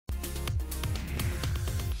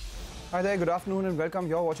Hi there, good afternoon and welcome.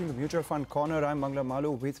 You're watching the Mutual Fund Corner. I'm Mangla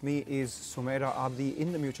Malu. With me is Sumaira Abidi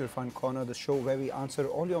in the Mutual Fund Corner, the show where we answer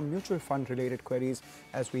all your mutual fund related queries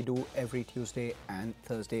as we do every Tuesday and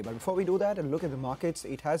Thursday. But before we do that and look at the markets,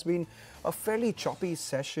 it has been a fairly choppy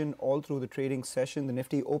session all through the trading session. The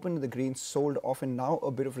Nifty opened in the green, sold off, and now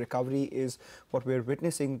a bit of recovery is what we're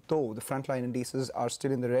witnessing, though the frontline indices are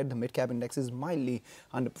still in the red. The mid-cap index is mildly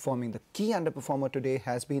underperforming. The key underperformer today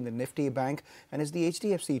has been the Nifty Bank and is the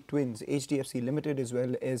HDFC Twins, HDFC Limited as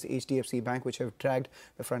well as HDFC Bank, which have dragged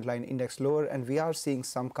the frontline index lower, and we are seeing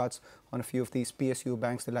some cuts on a few of these PSU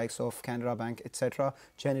banks, the likes of Canara Bank, etc.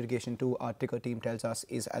 Chen Irrigation 2, our ticker team tells us,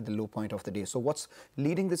 is at the low point of the day. So what's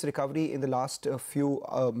leading this recovery in the last few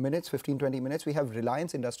minutes, 15-20 minutes? We have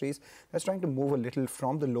Reliance Industries that's trying to move a little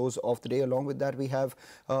from the lows of the day. Along with that, we have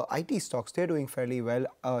IT stocks. They're doing fairly well.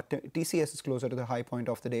 TCS is closer to the high point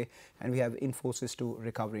of the day, and we have Infosys too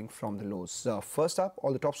recovering from the lows. First up,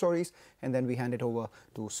 all the top stories, and then we hand it over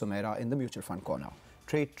to Sumaira in the Mutual Fund Corner.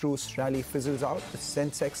 Trade truce rally fizzles out. The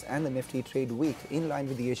Sensex and the Nifty trade weak in line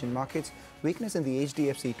with the Asian markets. Weakness in the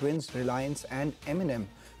HDFC Twins, Reliance and M&M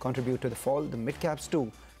contribute to the fall. The mid-caps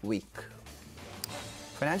too weak.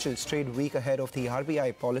 Financials trade weak ahead of the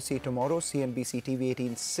RBI policy tomorrow. CNBC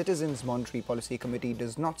TV18 Citizens Monetary Policy Committee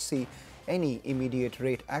does not see any immediate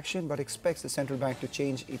rate action but expects the central bank to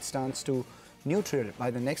change its stance to neutral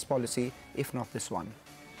by the next policy, if not this one.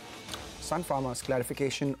 Sun Pharma's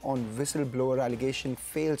clarification on whistleblower allegation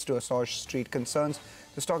fails to assuage street concerns.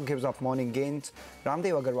 The stock gives up morning gains.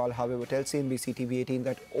 Ramdev Agarwal, however, tells CNBC TV18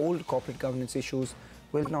 that old corporate governance issues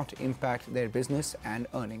will not impact their business and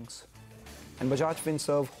earnings. And Bajaj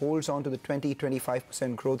Finserv holds on to the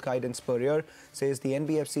 20-25% growth guidance per year, says the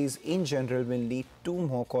NBFCs in general will need 2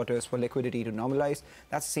 more quarters for liquidity to normalize.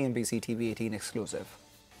 That's CNBC TV18 exclusive.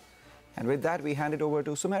 And with that, we hand it over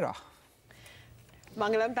to Sumaira.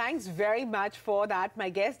 Mangalam, thanks very much for that. My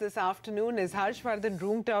guest this afternoon is Harshvardhan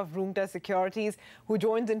Roongta of Roongta Securities, who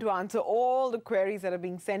joins in to answer all the queries that are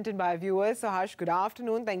being sent in by viewers. So Harsh, good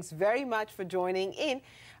afternoon. Thanks very much for joining in.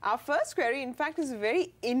 Our first query, in fact, is a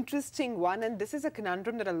very interesting one, and this is a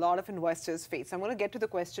conundrum that a lot of investors face. I'm going to get to the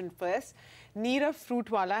question first. Neerav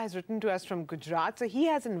Fruitwala has written to us from Gujarat. So he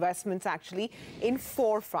has investments actually in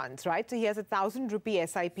 4 funds, right? So he has a 1,000 rupee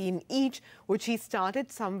SIP in each, which he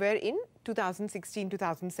started somewhere in 2016,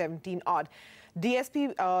 2017 odd.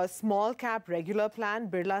 DSP Small Cap Regular Plan,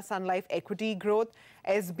 Birla Sun Life Equity Growth,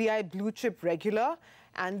 SBI Blue Chip Regular,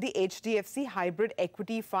 and the HDFC Hybrid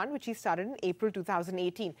Equity Fund, which he started in April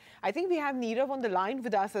 2018. I think we have Neerav on the line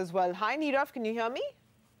with us as well. Hi, Neerav, can you hear me?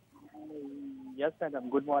 Yes, madam.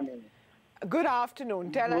 Good morning. Good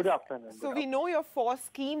afternoon. Tell us. Good afternoon. So we know your 4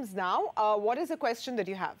 schemes now. What is the question that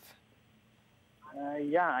you have?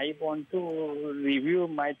 Yeah, I want to review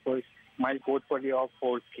my portfolio of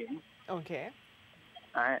 4 schemes. Okay.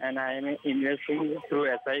 And I am investing through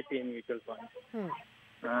SIP in mutual funds.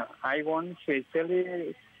 I want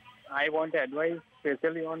advice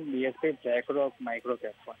especially on BSP BlackRock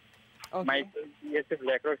Microcap Fund. Okay. BSP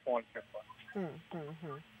BlackRock Small Cap Fund.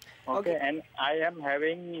 Okay, and I am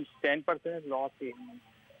having 10% loss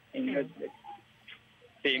in the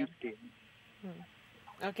same scheme.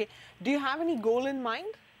 Okay. Do you have any goal in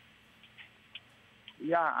mind?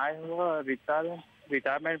 Yeah, I have a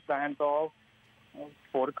retirement plan of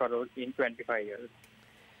 4 crore in 25 years.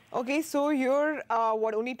 Okay, so you're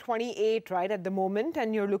only 28, right, at the moment,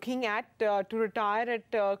 and you're looking at to retire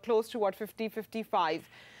at close to 50, 55.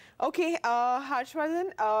 Okay,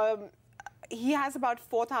 Harshvardhan, he has about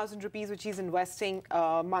 4,000 rupees which he's investing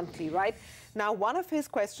monthly, right? Now, one of his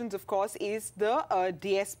questions, of course, is the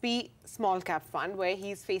DSP Small Cap Fund, where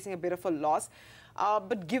he's facing a bit of a loss.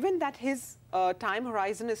 But given that his time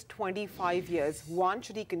horizon is 25 years, 1,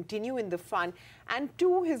 should he continue in the fund? And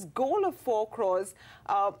 2, his goal of 4 crores,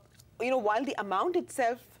 while the amount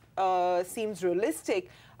itself seems realistic,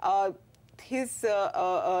 his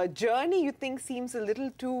journey, you think, seems a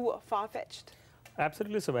little too far-fetched?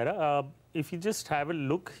 Absolutely, Sumaira. If you just have a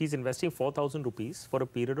look, he's investing 4,000 rupees for a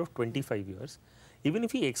period of 25 years. Even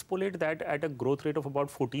if he extrapolate that at a growth rate of about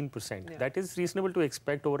 14%, that is reasonable to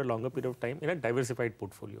expect over a longer period of time in a diversified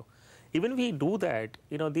portfolio. Even if we do that,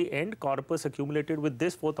 the end corpus accumulated with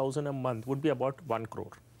this 4,000 a month would be about 1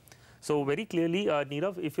 crore. So very clearly,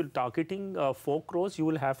 Neerav, if you're targeting 4 crores, you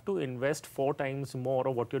will have to invest 4 times more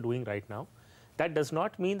of what you're doing right now. That does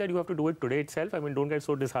not mean that you have to do it today itself. I mean, don't get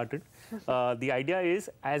so disheartened. The idea is,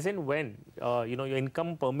 as and when your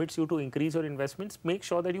income permits you to increase your investments, make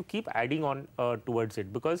sure that you keep adding on towards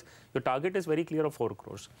it, because your target is very clear of 4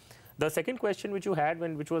 crores. The second question which you had,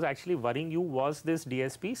 which was actually worrying you, was this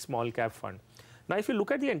DSP small cap fund. Now, if you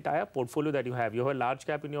look at the entire portfolio that you have a large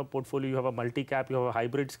cap in your portfolio, you have a multi-cap, you have a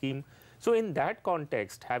hybrid scheme. So in that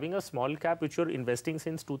context, having a small cap which you're investing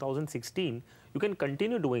since 2016, you can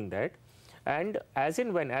continue doing that. And as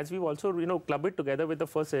we've also, club it together with the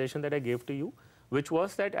first suggestion that I gave to you, which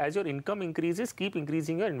was that as your income increases, keep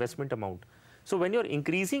increasing your investment amount. So when you're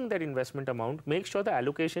increasing that investment amount, make sure the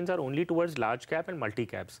allocations are only towards large cap and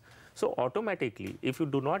multi-caps. So automatically, if you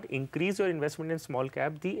do not increase your investment in small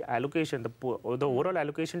cap, the allocation, the overall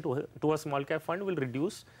allocation to a small cap fund will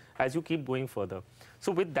reduce as you keep going further.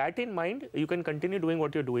 So with that in mind, you can continue doing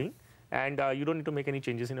what you're doing, and you don't need to make any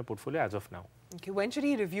changes in your portfolio as of now. Okay, when should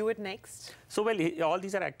he review it next? So, well, all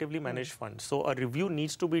these are actively managed funds. So a review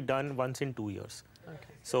needs to be done once in 2 years.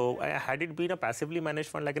 Okay. So had it been a passively managed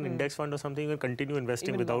fund like an index fund or something, you can continue investing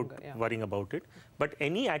Even without longer, yeah. worrying about it. But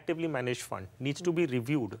any actively managed fund needs to be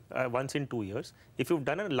reviewed once in 2 years. If you've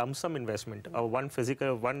done a lump sum investment,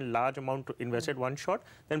 one large amount invested one shot,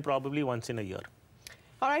 then probably once in a year.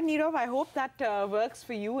 All right, Nirav, I hope that works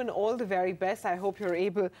for you, and all the very best. I hope you're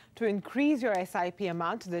able to increase your SIP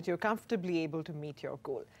amount so that you're comfortably able to meet your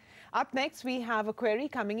goal. Up next, we have a query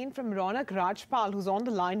coming in from Ronak Rajpal, who's on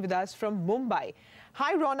the line with us from Mumbai.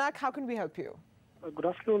 Hi, Ronak. How can we help you? Good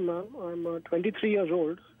afternoon, ma'am. I'm 23 years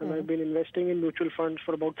old, and I've been investing in mutual funds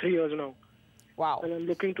for about 3 years now. Wow. And I'm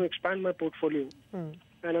looking to expand my portfolio. And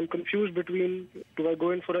I'm confused between, do I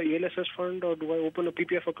go in for a ELSS fund, or do I open a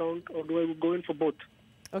PPF account, or do I go in for both?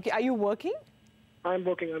 Okay, are you working? I'm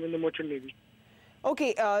working. I'm in the Merchant Navy.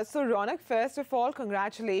 Okay, so Ronak, first of all,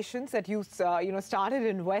 congratulations that you started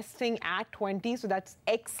investing at 20. So that's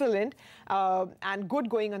excellent and good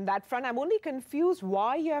going on that front. I'm only confused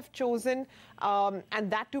why you have chosen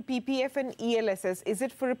and that to PPF and ELSS. Is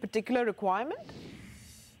it for a particular requirement?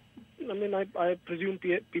 I mean, I presume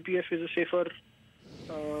PPF is a safer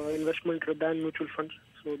investment than mutual funds.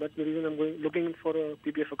 So that's the reason I'm looking for a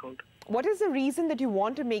PPF account. What is the reason that you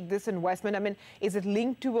want to make this investment? I mean, is it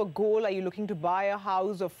linked to a goal? Are you looking to buy a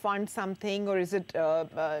house or fund something? Or is it,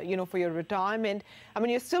 for your retirement? I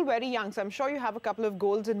mean, you're still very young, so I'm sure you have a couple of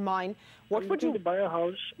goals in mind. I'm looking to buy a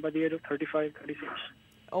house by the age of 35, 36.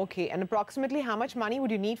 Okay, and approximately how much money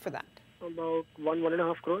would you need for that? About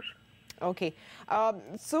 1.5 crores. Okay. Harshvardhan,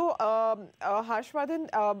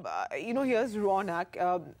 here's Ronak.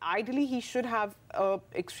 Ideally, he should have an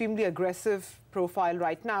extremely aggressive profile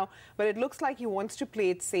right now, but it looks like he wants to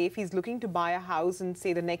play it safe. He's looking to buy a house in,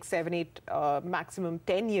 say, the next 7, 8, maximum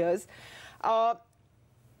 10 years.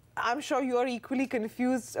 I'm sure you're equally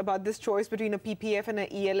confused about this choice between a PPF and an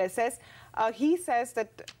ELSS. He says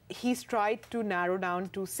that he's tried to narrow down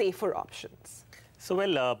to safer options. So,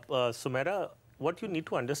 well, Sumaira, what you need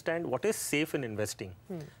to understand, what is safe in investing.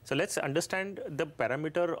 So let's understand the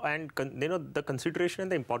parameter and the consideration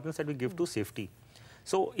and the importance that we give to safety.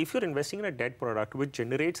 So if you're investing in a debt product which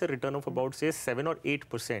generates a return of about, say, 7 or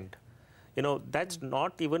 8%, that's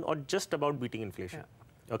not even or just about beating inflation.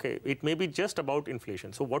 Yeah. Okay, it may be just about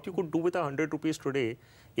inflation. So what you could do with 100 rupees today,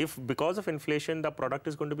 if because of inflation the product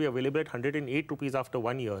is going to be available at 108 rupees after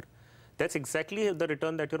 1 year, that's exactly the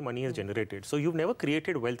return that your money has generated. So you've never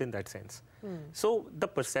created wealth in that sense. So the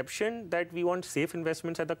perception that we want safe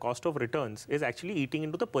investments at the cost of returns is actually eating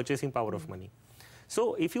into the purchasing power of money.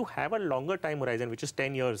 So if you have a longer time horizon, which is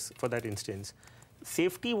 10 years for that instance,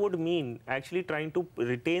 safety would mean actually trying to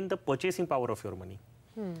retain the purchasing power of your money.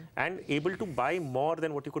 And able to buy more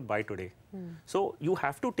than what you could buy today. So you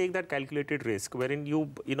have to take that calculated risk wherein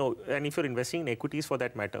and if you're investing in equities for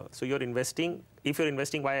that matter, so you're investing, if you're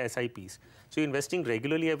investing via SIPs, so you're investing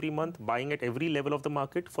regularly every month, buying at every level of the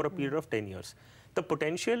market for a period of 10 years. The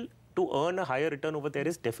potential to earn a higher return over there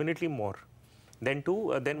is definitely more than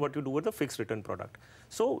what you do with a fixed return product.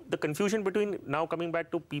 So the confusion between, now coming back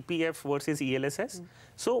to PPF versus ELSS.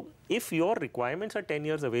 So if your requirements are 10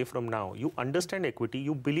 years away from now, you understand equity,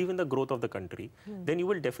 you believe in the growth of the country, then you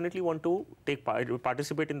will definitely want to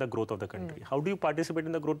participate in the growth of the country. How do you participate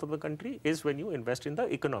in the growth of the country? Is when you invest in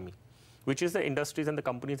the economy, which is the industries and the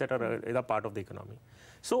companies that are part of the economy.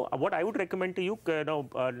 So what I would recommend to you,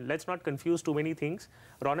 let's not confuse too many things.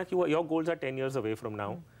 Ronak, your goals are 10 years away from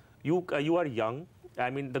now. You are young. I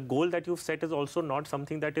mean, the goal that you've set is also not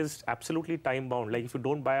something that is absolutely time-bound. Like if you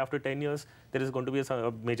don't buy after 10 years, there is going to be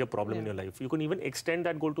a major problem in your life. You can even extend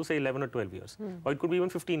that goal to, say, 11 or 12 years. Or it could be even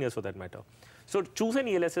 15 years for that matter. So choose an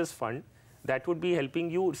ELSS fund. That would be helping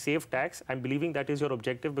you save tax. I'm believing that is your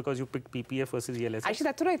objective because you picked PPF versus ELSS. Actually,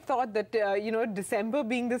 that's what I thought, that, December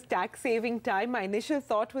being this tax-saving time, my initial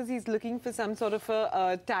thought was he's looking for some sort of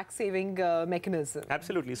a tax-saving mechanism.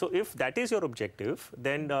 Absolutely. So if that is your objective,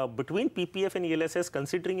 then between PPF and ELSS,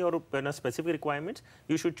 considering your specific requirements,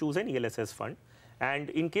 you should choose an ELSS fund. And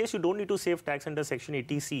in case you don't need to save tax under Section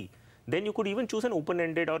 80C, then you could even choose an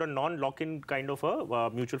open-ended or a non-lock-in kind of a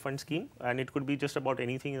mutual fund scheme, and it could be just about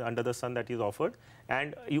anything under the sun that is offered,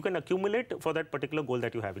 and you can accumulate for that particular goal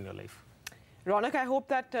that you have in your life. Ronak, I hope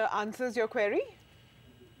that answers your query.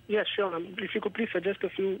 Yes, sure. If you could please suggest a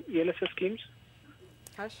few ELSS schemes.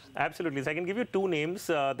 Harsh? Absolutely. So I can give you two names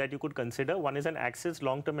that you could consider. One is an Axis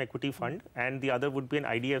Long-Term Equity Fund, and the other would be an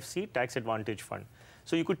IDFC Tax Advantage Fund.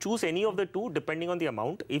 So you could choose any of the two depending on the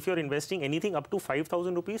amount. If you're investing anything up to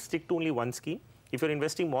 5,000 rupees, stick to only one scheme. If you're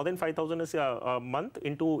investing more than 5,000 a month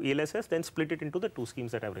into ELSS, then split it into the two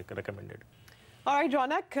schemes that I've recommended. All right,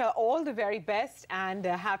 Ronak, all the very best and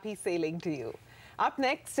happy sailing to you. Up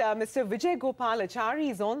next, Mr. Vijay Gopal Achari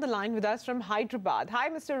is on the line with us from Hyderabad. Hi,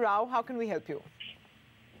 Mr. Rao. How can we help you?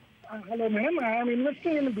 Hello, madam. I am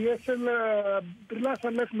investing in BSL Birla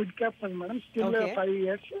Sunlife Mid Cap Fund, madam. Still 5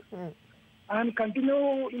 years. I am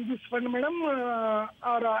continue in this fund, madam,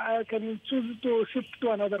 or I can choose to shift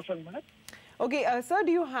to another fund, madam. Okay, sir,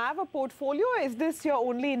 do you have a portfolio or is this your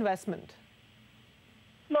only investment?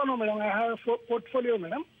 No, madam. I have a portfolio,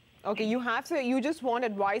 madam. Okay, you have, so you just want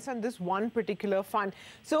advice on this one particular fund.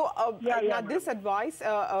 So now this advice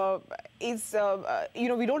is,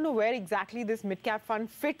 we don't know where exactly this mid-cap fund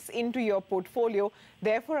fits into your portfolio.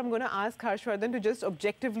 Therefore, I'm going to ask Harshvardhan to just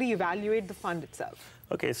objectively evaluate the fund itself.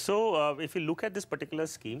 Okay, so if you look at this particular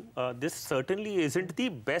scheme, this certainly isn't the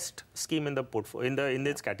best scheme in the portfolio in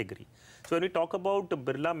its category. So when we talk about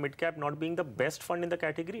Birla Midcap not being the best fund in the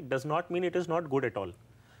category, does not mean it is not good at all.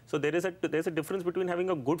 So there's a difference between having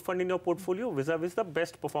a good fund in your portfolio vis-a-vis the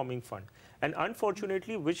best performing fund. And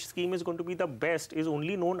unfortunately, which scheme is going to be the best is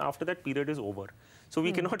only known after that period is over. So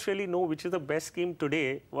we cannot really know which is the best scheme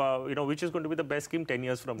today, which is going to be the best scheme 10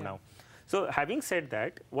 years from now. So having said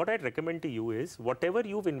that, what I'd recommend to you is whatever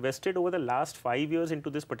you've invested over the last 5 years into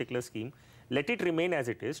this particular scheme, let it remain as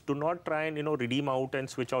it is. Do not try and redeem out and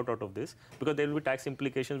switch out of this, because there will be tax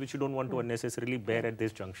implications which you don't want to unnecessarily bear at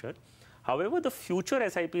this juncture. However, the future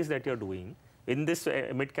SIPs that you're doing in this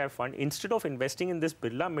mid-cap fund, instead of investing in this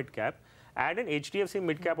Birla mid-cap, add an HDFC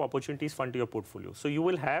mid-cap opportunities fund to your portfolio. So you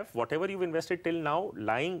will have whatever you've invested till now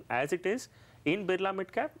lying as it is in Birla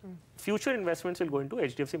mid-cap. Future investments will go into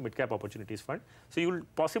HDFC mid-cap opportunities fund. So you will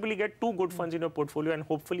possibly get two good funds in your portfolio, and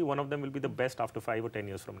hopefully one of them will be the best after 5 or 10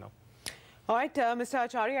 years from now. All right, Mr.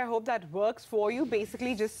 Achari, I hope that works for you.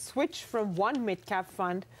 Basically, just switch from one mid-cap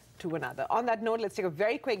fund to another. On that note, let's take a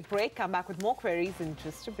very quick break. Come back with more queries in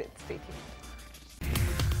just a bit. Stay tuned.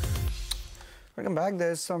 Welcome back.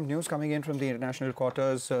 There's some news coming in from the international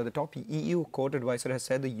quarters. The top EU court advisor has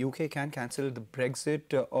said the UK can cancel the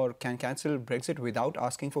Brexit or can cancel Brexit without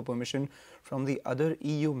asking for permission from the other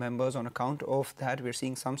EU members. On account of that, we're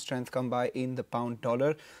seeing some strength come by in the pound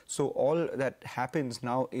dollar. So all that happens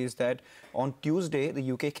now is that on Tuesday,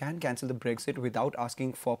 the UK can cancel the Brexit without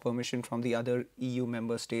asking for permission from the other EU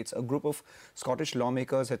member states. A group of Scottish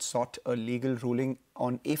lawmakers had sought a legal ruling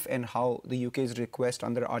on if and how the UK's request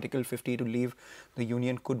under Article 50 to leave the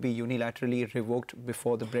Union could be unilaterally revoked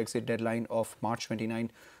before the Brexit deadline of March 29,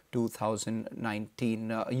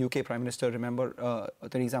 2019. UK Prime Minister, remember,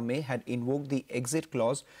 Theresa May had invoked the exit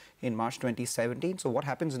clause in March 2017. So what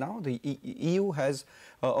happens now? The EU has,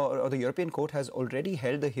 or the European Court has already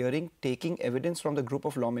held the hearing, taking evidence from the group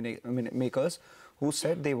of lawmakers who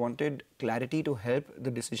said they wanted clarity to help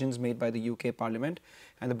the decisions made by the UK Parliament.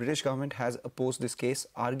 And the British government has opposed this case,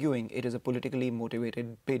 arguing it is a politically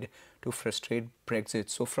motivated bid to frustrate Brexit.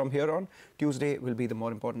 So from here on, Tuesday will be the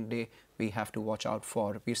more important day we have to watch out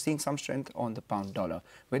for. We're seeing some strength on the pound dollar.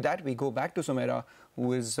 With that, we go back to Sumaira,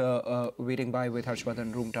 who is waiting by with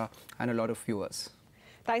Harshvardhan Roongta and a lot of viewers.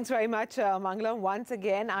 Thanks very much, Mangalam. Once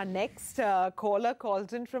again, our next caller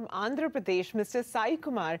calls in from Andhra Pradesh. Mr. Sai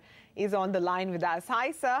Kumar is on the line with us.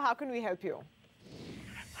 Hi, sir. How can we help you?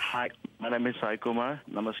 Hi, my name is Sai Kumar.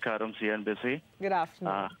 Namaskaram, CNBC. Good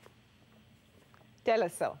afternoon. Tell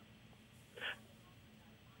us, sir.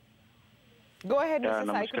 Go ahead, Mr.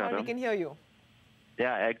 Sai Kumar. We can hear you.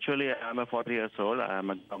 Yeah, actually, I'm a 40 years old.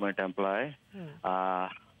 I'm a government employee.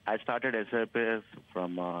 I started SIPs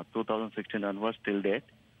from 2016 onwards till date.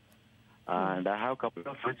 And I have a couple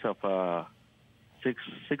of funds of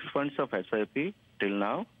six funds of SIP till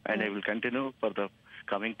now. And I will continue for the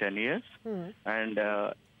coming 10 years. And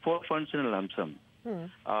 4 funds in a lump sum.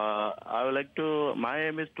 I would like to, my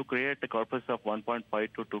aim is to create a corpus of 1.5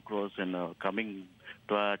 to 2 crores in coming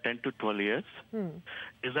 10 to 12 years.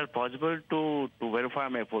 Is that possible to verify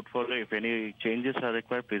my portfolio? If any changes are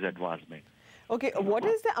required, please advise me. Okay, what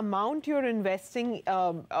is the amount you're investing,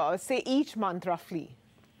 say, each month roughly?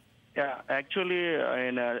 Yeah, actually,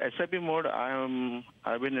 in SIP mode,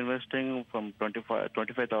 I've been investing from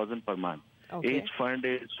 25,000 per month. Okay. Each fund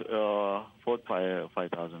is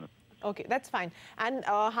 5,000. Okay, that's fine. And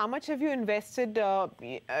how much have you invested,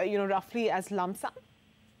 roughly as lump sum?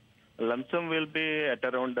 Lump sum will be at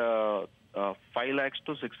around 5 lakhs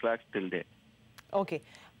to 6 lakhs till date. Okay.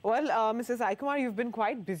 Well, Mrs. Aikumar, you've been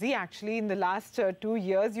quite busy actually in the last 2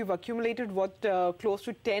 years. You've accumulated close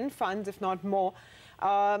to 10 funds, if not more.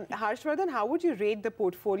 Harshvardhan, how would you rate the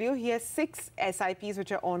portfolio? He has 6 SIPs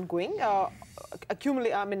which are ongoing,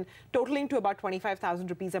 totaling to about 25,000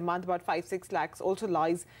 rupees a month, about 5-6 lakhs also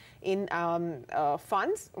lies in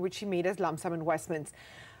funds which he made as lump sum investments.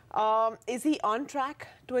 Is he on track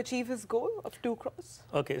to achieve his goal of 2 crores?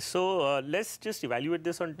 Okay, so let's just evaluate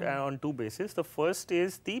this on 2 bases. The first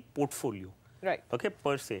is the portfolio, right? Okay,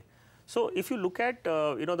 per se. So if you look at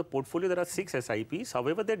the portfolio, there are 6 SIPs.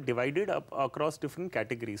 However, they're divided up across different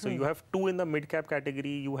categories. So you have 2 in the mid cap category,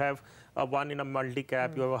 you have 1 in a multi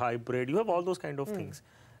cap, you have a hybrid, you have all those kind of things.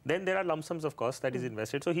 Then there are lump sums, of course, that is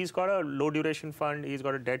invested. So he's got a low duration fund, he's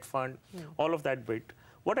got a debt fund, all of that bit.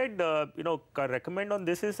 What I'd recommend on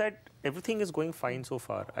this is that everything is going fine so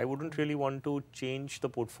far. I wouldn't really want to change the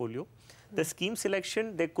portfolio. The scheme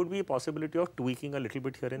selection, there could be a possibility of tweaking a little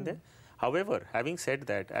bit here and there. However, having said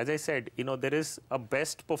that, as I said, there is a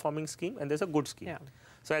best performing scheme and there's a good scheme. Yeah.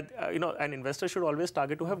 So, an investor should always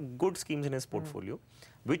target to have good schemes in his portfolio,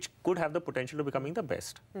 which could have the potential of becoming the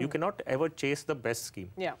best. You cannot ever chase the best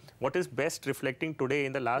scheme. Yeah. What is best reflecting today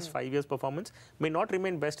in the last 5 years' performance may not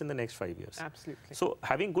remain best in the next 5 years. Absolutely. So,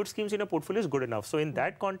 having good schemes in your portfolio is good enough. So, in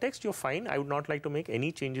that context, you're fine. I would not like to make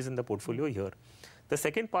any changes in the portfolio here. The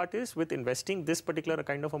second part is, with investing this particular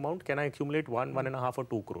kind of amount, can I accumulate 1.5 or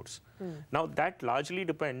 2 crores? Now, that largely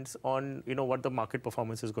depends on, what the market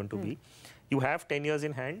performance is going to be. You have 10 years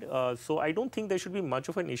in hand, so I don't think there should be much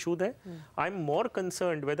of an issue there. I'm more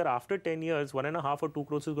concerned whether after 10 years, 1.5 or 2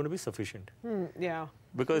 crores is going to be sufficient. Yeah.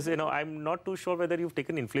 Because, I'm not too sure whether you've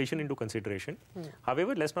taken inflation into consideration.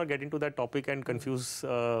 However, let's not get into that topic and confuse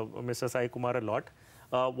Mr. Sai Kumar a lot.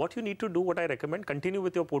 What you need to do, what I recommend, continue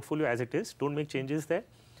with your portfolio as it is. Don't make changes there.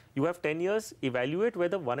 You have 10 years, evaluate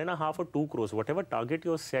whether 1.5 or 2 crores, whatever target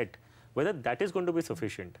you're set, whether that is going to be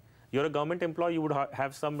sufficient. You're a government employee, you would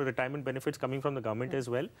have some retirement benefits coming from the government as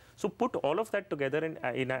well. So put all of that together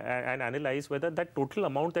and analyze whether that total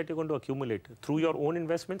amount that you're going to accumulate through your own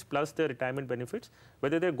investments plus the retirement benefits,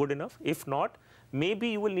 whether they're good enough. If not, maybe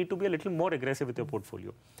you will need to be a little more aggressive with your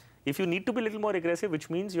portfolio. If you need to be a little more aggressive,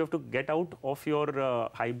 which means you have to get out of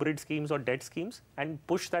your hybrid schemes or debt schemes and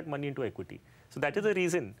push that money into equity. So that is the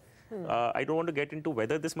reason. I don't want to get into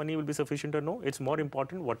whether this money will be sufficient or no. It's more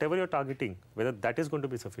important, whatever you're targeting, whether that is going to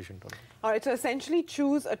be sufficient or not. All right, so essentially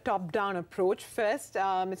choose a top-down approach. First,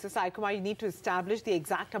 Mr. Sai Kumar, you need to establish the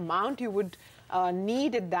exact amount you would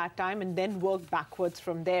need at that time and then work backwards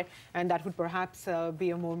from there. And that would perhaps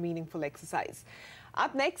be a more meaningful exercise.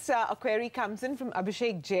 Up next, a query comes in from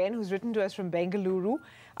Abhishek Jain, who's written to us from Bengaluru.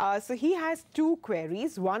 So he has 2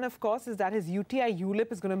 queries. One, of course, is that his UTI ULIP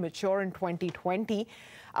is going to mature in 2020.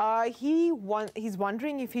 He's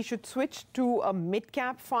wondering if he should switch to a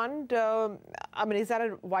mid-cap fund. Is that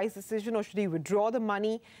a wise decision, or should he withdraw the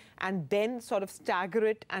money and then sort of stagger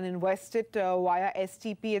it and invest it via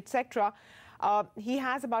STP, etc.? He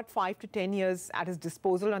has about 5 to 10 years at his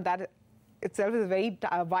disposal, and that itself is a very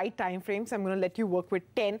wide time frame, so I'm going to let you work with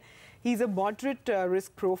 10. He's a moderate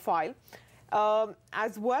risk profile.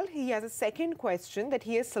 As well, he has a second question that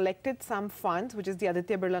he has selected some funds, which is the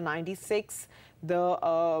Aditya Birla 96.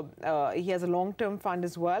 He has a long-term fund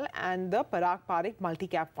as well, and the Parag Parikh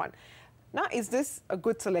multi-cap fund. Now, is this a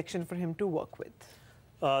good selection for him to work with?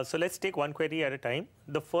 So let's take one query at a time.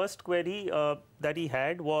 The first query that he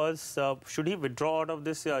had was, should he withdraw out of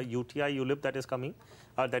this UTI ULIP that is coming,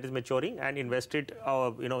 that is maturing, and invest it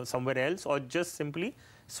somewhere else, or just simply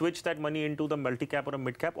switch that money into the multi-cap or a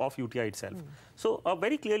mid-cap of UTI itself? So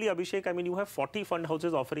very clearly, Abhishek, you have 40 fund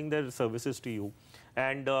houses offering their services to you.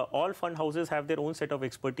 And all fund houses have their own set of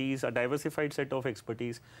expertise, a diversified set of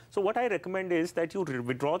expertise. So what I recommend is that you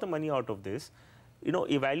withdraw the money out of this.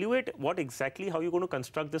 Evaluate how you're going to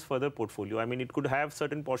construct this further portfolio. It could have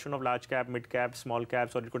certain portion of large cap, mid cap, small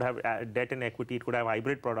caps, or it could have debt and equity, it could have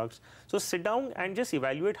hybrid products. So sit down and just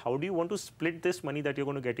evaluate how do you want to split this money that you're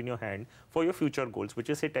going to get in your hand for your future goals,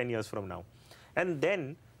 which is say 10 years from now. And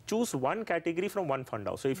then choose one category from one fund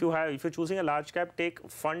house. So if you're choosing a large cap, take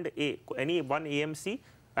fund A, any one AMC,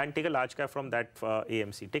 and take a large cap from that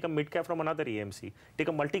AMC, take a mid cap from another AMC, take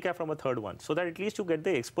a multi cap from a third one, so that at least you get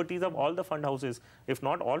the expertise of all the fund houses. If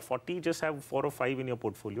not all 40, just have 4 or 5 in your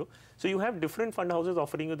portfolio. So you have different fund houses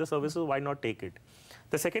offering you the services, why not take it?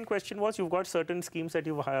 The second question was, you've got certain schemes that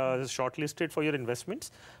you've shortlisted for your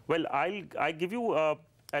investments. Well, I'll give you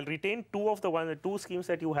I'll retain 2 schemes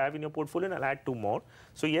that you have in your portfolio, and I'll add 2 more.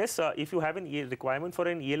 So yes, if you have a requirement for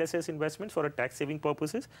an ELSS investment for a tax saving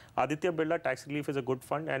purposes, Aditya Birla Tax Relief is a good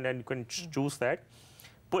fund, and you can choose that.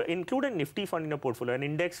 Include a Nifty fund in your portfolio, an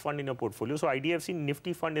index fund in your portfolio. So IDFC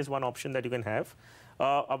Nifty fund is one option that you can have.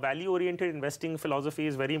 A value-oriented investing philosophy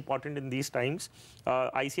is very important in these times.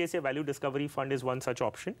 ICICI Value Discovery Fund is one such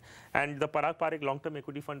option. And the Parag Parikh long-term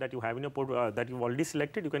equity fund that you have in your portfolio, that you've already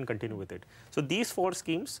selected, you can continue with it. So these 4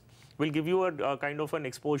 schemes will give you a kind of an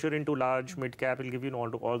exposure into large, mid-cap, will give you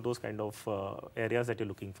all those kind of areas that you're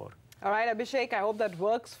looking for. All right, Abhishek, I hope that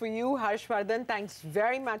works for you. Harshvardhan, thanks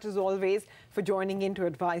very much as always for joining in to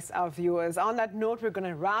advise our viewers. On that note, we're going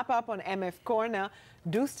to wrap up on MF Corner.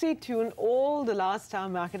 Do stay tuned. All the last hour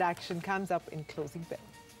market action comes up in closing bell.